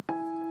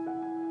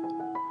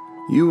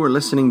You are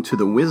listening to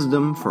the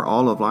Wisdom for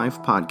All of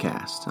Life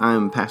podcast.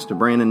 I'm Pastor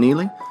Brandon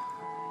Neely,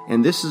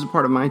 and this is a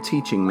part of my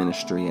teaching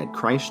ministry at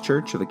Christ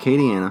Church of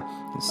Acadiana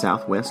in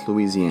Southwest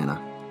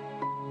Louisiana.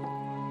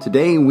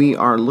 Today we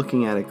are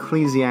looking at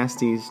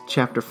Ecclesiastes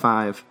chapter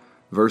 5,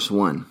 verse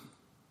 1.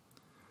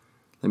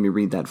 Let me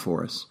read that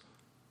for us.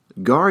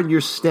 Guard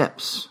your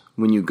steps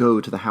when you go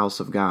to the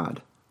house of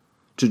God.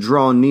 To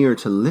draw near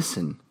to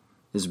listen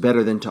is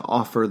better than to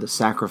offer the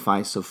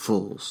sacrifice of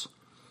fools,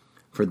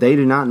 for they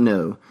do not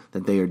know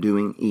that they are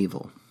doing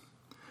evil.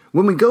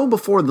 When we go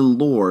before the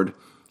Lord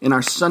in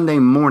our Sunday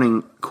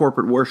morning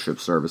corporate worship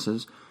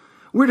services,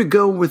 we're to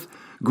go with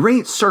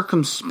great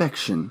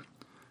circumspection,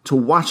 to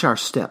watch our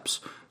steps,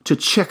 to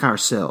check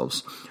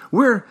ourselves.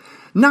 We're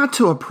not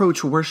to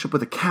approach worship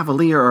with a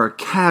cavalier or a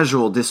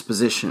casual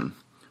disposition,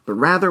 but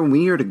rather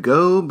we are to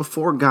go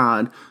before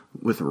God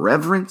with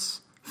reverence,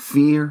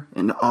 fear,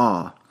 and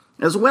awe,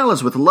 as well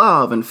as with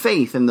love and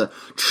faith and the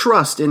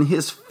trust in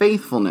His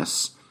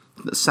faithfulness,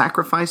 the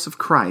sacrifice of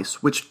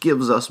Christ, which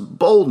gives us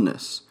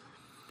boldness.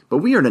 But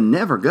we are to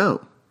never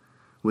go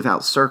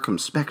without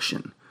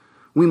circumspection.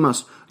 We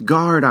must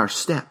guard our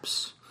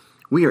steps.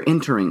 We are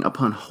entering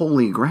upon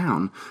holy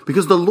ground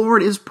because the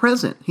Lord is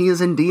present. He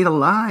is indeed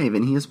alive,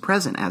 and He is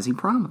present as He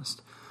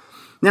promised.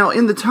 Now,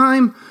 in the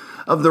time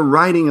of the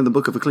writing of the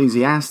book of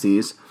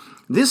Ecclesiastes,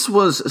 this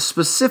was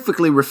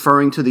specifically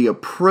referring to the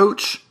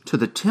approach to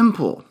the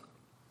temple.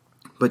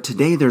 But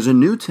today there's a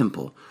new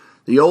temple.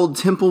 The old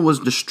temple was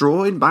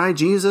destroyed by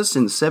Jesus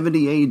in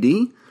 70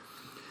 A.D.,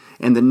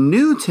 and the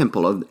new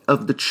temple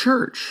of the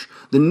church,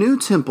 the new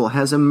temple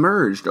has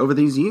emerged over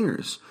these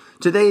years.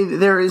 Today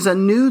there is a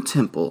new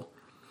temple,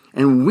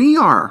 and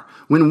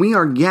when we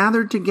are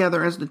gathered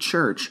together as the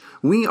church,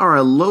 we are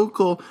a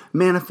local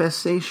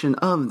manifestation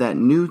of that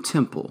new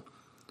temple,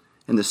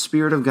 and the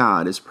Spirit of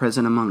God is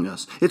present among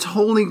us. It's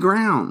holy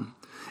ground.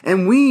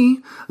 And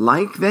we,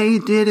 like they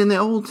did in the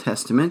Old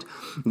Testament,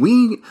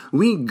 we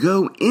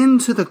go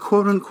into the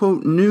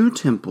quote-unquote new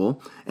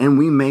temple and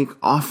we make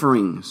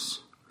offerings.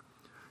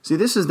 See,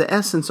 this is the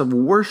essence of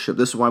worship.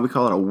 This is why we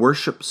call it a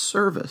worship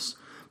service.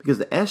 Because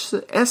the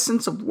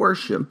essence of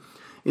worship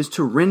is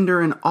to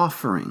render an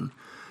offering.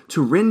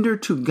 To render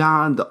to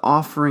God the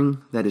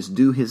offering that is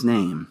due His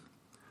name.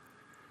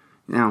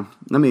 Now,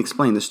 let me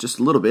explain this just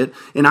a little bit.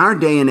 In our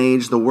day and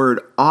age, the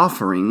word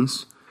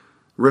offerings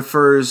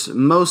refers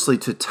mostly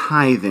to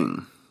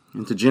tithing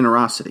and to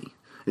generosity.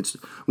 It's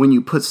when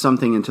you put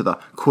something into the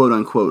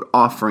quote-unquote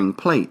offering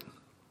plate.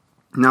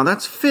 Now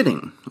that's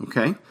fitting,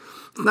 okay?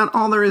 It's not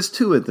all there is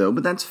to it though,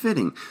 but that's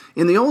fitting.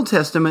 In the Old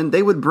Testament,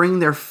 they would bring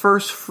their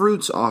first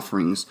fruits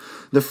offerings,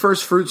 the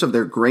first fruits of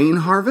their grain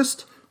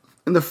harvest,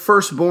 and the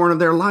firstborn of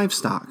their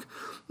livestock.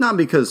 Not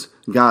because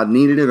God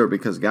needed it or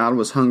because God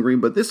was hungry,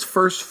 but this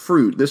first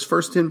fruit, this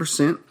first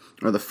 10%,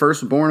 or the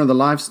firstborn of the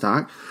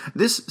livestock,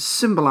 this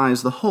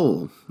symbolized the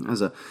whole.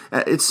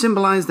 It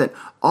symbolized that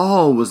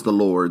all was the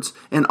Lord's,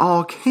 and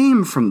all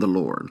came from the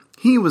Lord.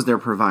 He was their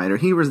provider.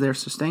 He was their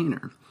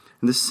sustainer.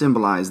 And this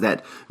symbolized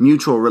that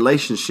mutual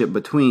relationship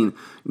between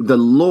the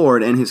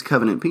Lord and His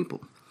covenant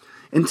people.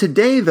 And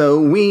today,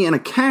 though, we in a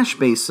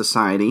cash-based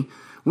society,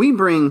 we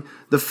bring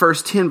the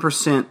first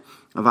 10%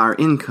 of our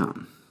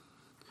income.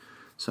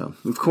 So,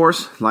 of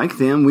course, like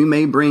them, we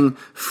may bring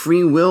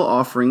free will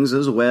offerings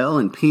as well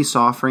and peace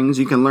offerings.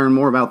 You can learn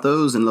more about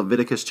those in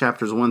Leviticus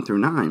chapters 1 through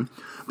 9.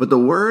 But the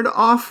word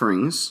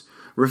offerings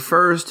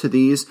refers to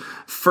these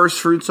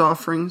first fruits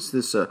offerings,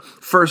 this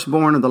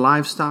firstborn of the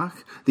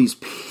livestock, these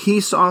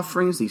peace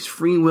offerings, these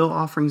free will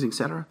offerings,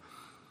 etc.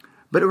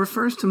 But it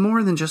refers to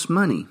more than just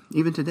money,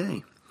 even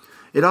today.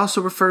 It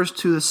also refers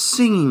to the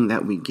singing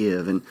that we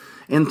give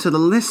and to the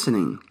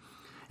listening,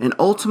 and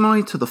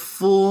ultimately to the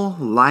full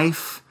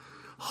life,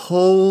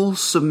 whole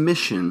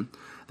submission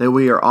that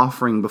we are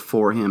offering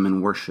before Him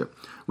in worship.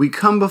 We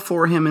come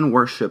before Him in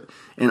worship,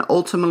 and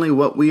ultimately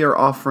what we are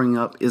offering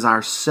up is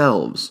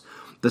ourselves.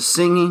 The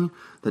singing,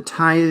 the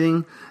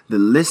tithing, the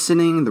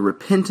listening, the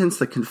repentance,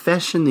 the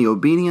confession, the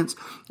obedience,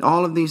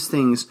 all of these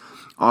things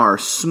are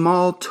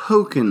small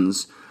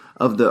tokens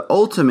of the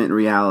ultimate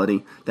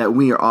reality that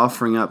we are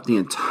offering up the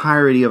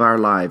entirety of our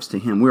lives to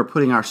Him. We're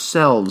putting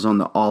ourselves on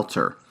the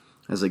altar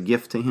as a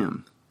gift to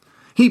Him.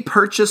 He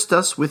purchased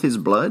us with His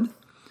blood.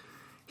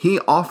 He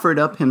offered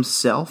up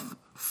Himself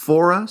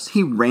for us.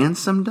 He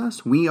ransomed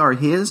us. We are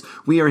His.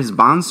 We are His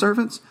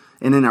bondservants.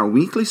 And in our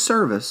weekly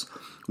service,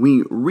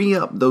 we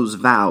re-up those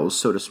vows,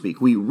 so to speak.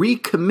 We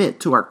recommit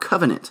to our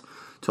covenant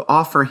to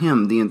offer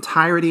Him the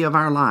entirety of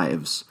our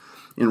lives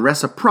in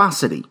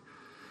reciprocity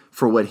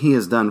for what He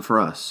has done for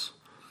us.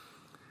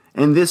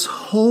 And this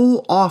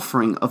whole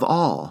offering of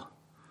all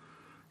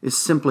is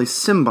simply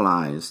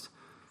symbolized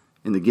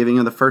in the giving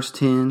of the first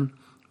 10,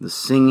 the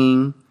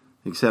singing,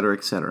 etc.,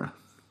 etc.,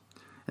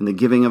 and the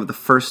giving of the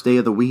first day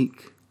of the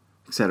week,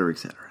 etc.,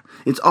 etc.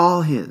 It's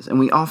all His, and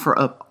we offer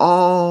up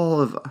all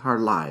of our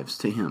lives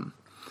to Him.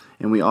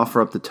 And we offer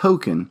up the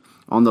token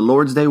on the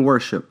Lord's Day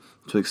worship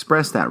to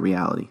express that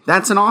reality.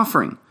 That's an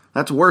offering.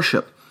 That's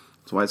worship.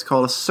 That's why it's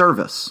called a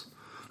service.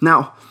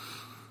 Now,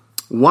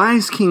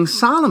 Wise King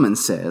Solomon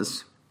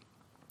says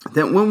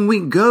that when we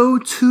go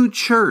to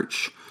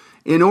church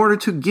in order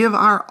to give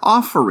our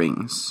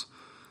offerings,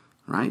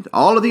 right,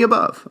 all of the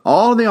above,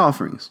 all of the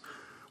offerings,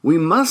 we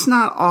must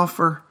not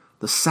offer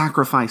the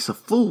sacrifice of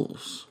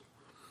fools.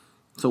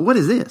 So what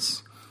is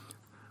this?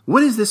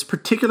 What is this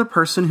particular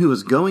person who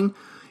is going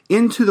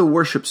into the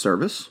worship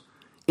service,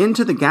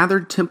 into the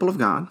gathered temple of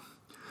God,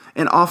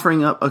 and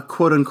offering up a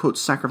quote-unquote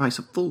sacrifice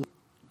of fools?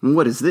 And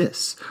what is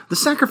this? The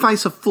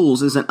sacrifice of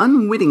fools is an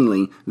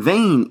unwittingly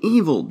vain,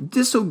 evil,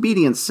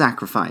 disobedient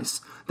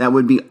sacrifice that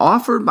would be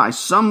offered by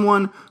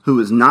someone who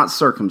is not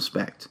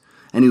circumspect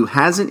and who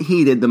hasn't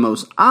heeded the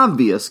most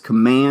obvious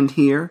command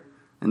here,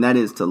 and that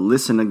is to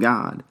listen to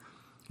God.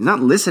 He's not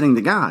listening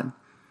to God.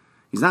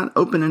 He's not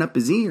opening up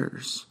his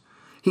ears.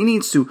 He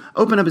needs to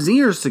open up his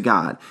ears to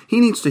God. He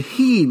needs to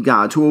heed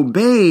God, to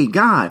obey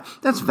God.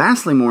 That's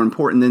vastly more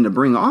important than to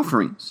bring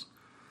offerings.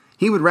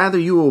 He would rather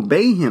you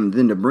obey him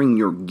than to bring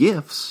your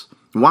gifts.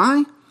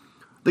 Why?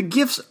 The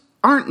gifts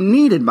aren't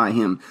needed by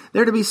him.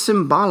 They're to be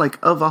symbolic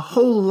of a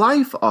whole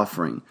life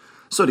offering.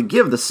 So to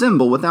give the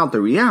symbol without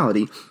the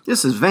reality,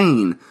 this is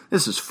vain.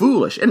 This is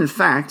foolish. And in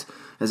fact,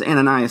 as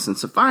Ananias and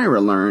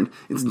Sapphira learned,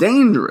 it's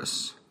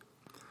dangerous.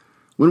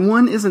 When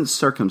one isn't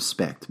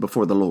circumspect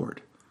before the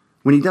Lord,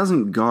 when he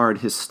doesn't guard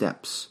his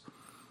steps,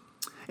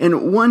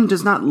 and one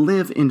does not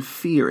live in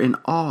fear and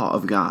awe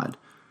of God,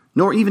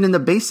 nor even in the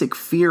basic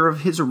fear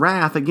of his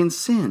wrath against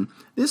sin,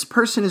 this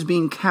person is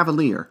being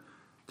cavalier.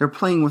 They're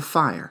playing with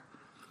fire.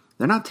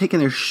 They're not taking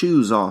their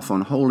shoes off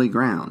on holy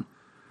ground,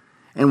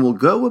 and will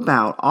go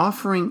about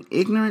offering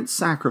ignorant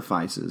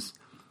sacrifices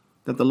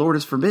that the Lord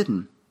has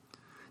forbidden.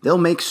 They'll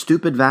make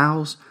stupid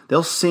vows.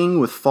 They'll sing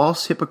with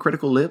false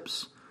hypocritical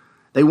lips.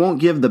 They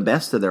won't give the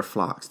best of their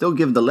flocks. They'll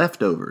give the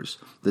leftovers,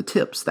 the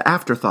tips, the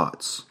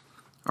afterthoughts.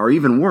 Or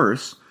even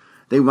worse,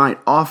 they might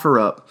offer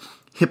up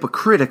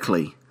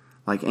hypocritically,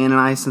 like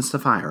Ananias and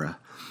Sapphira,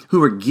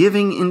 who are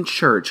giving in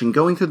church and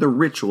going through the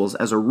rituals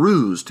as a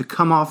ruse to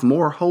come off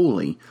more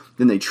holy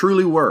than they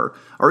truly were,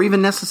 or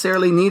even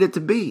necessarily needed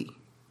to be.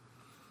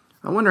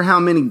 I wonder how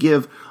many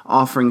give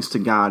offerings to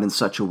God in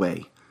such a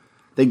way.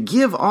 They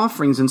give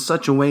offerings in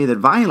such a way that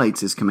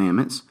violates his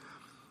commandments,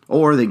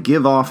 or they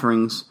give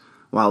offerings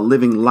while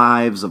living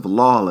lives of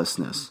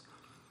lawlessness.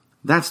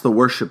 That's the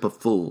worship of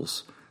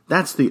fools.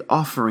 That's the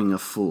offering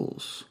of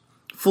fools.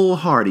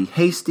 Foolhardy,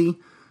 hasty,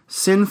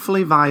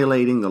 sinfully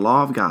violating the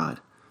law of God,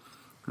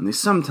 and they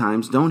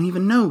sometimes don't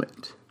even know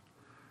it.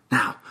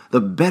 Now, the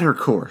better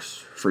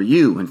course for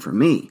you and for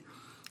me,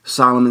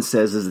 Solomon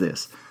says, is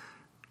this: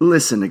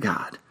 listen to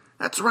God.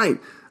 That's right,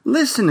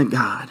 listen to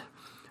God.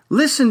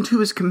 Listen to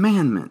his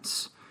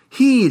commandments.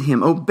 Heed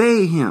him,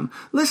 obey him.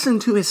 Listen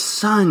to his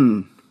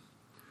Son.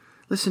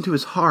 Listen to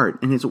his heart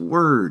and his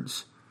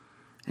words,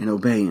 and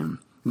obey him.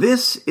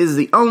 This is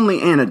the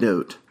only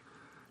antidote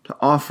to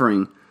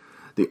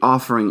the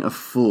offering of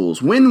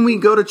fools. When we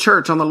go to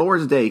church on the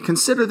Lord's Day,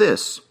 consider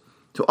this.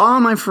 To all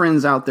my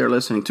friends out there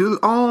listening, to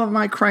all of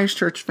my Christ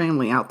Church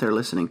family out there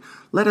listening,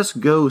 let us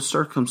go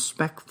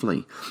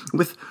circumspectly,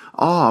 with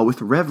awe,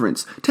 with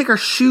reverence. Take our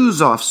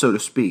shoes off, so to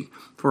speak,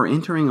 for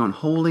entering on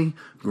holy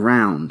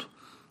ground.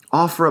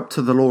 Offer up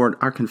to the Lord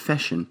our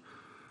confession,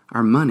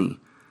 our money,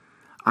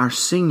 our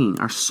singing,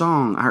 our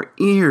song, our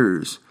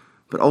ears,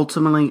 but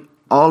ultimately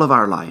all of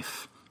our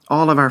life,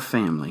 all of our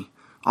family,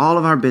 all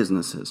of our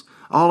businesses,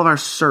 all of our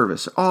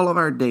service, all of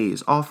our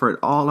days. Offer it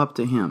all up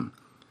to him,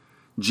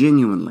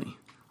 genuinely,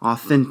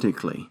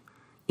 authentically,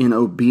 in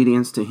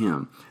obedience to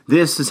him.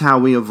 This is how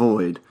we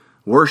avoid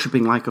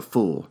worshiping like a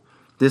fool.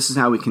 This is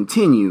how we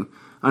continue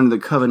under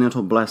the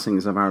covenantal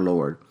blessings of our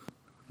Lord.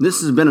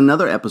 This has been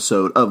another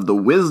episode of the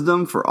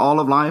Wisdom for All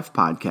of Life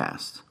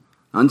podcast.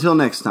 Until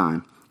next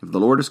time, if the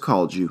Lord has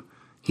called you,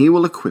 he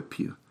will equip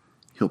you,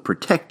 he'll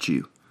protect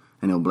you,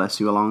 and he'll bless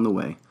you along the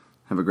way.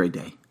 Have a great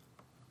day.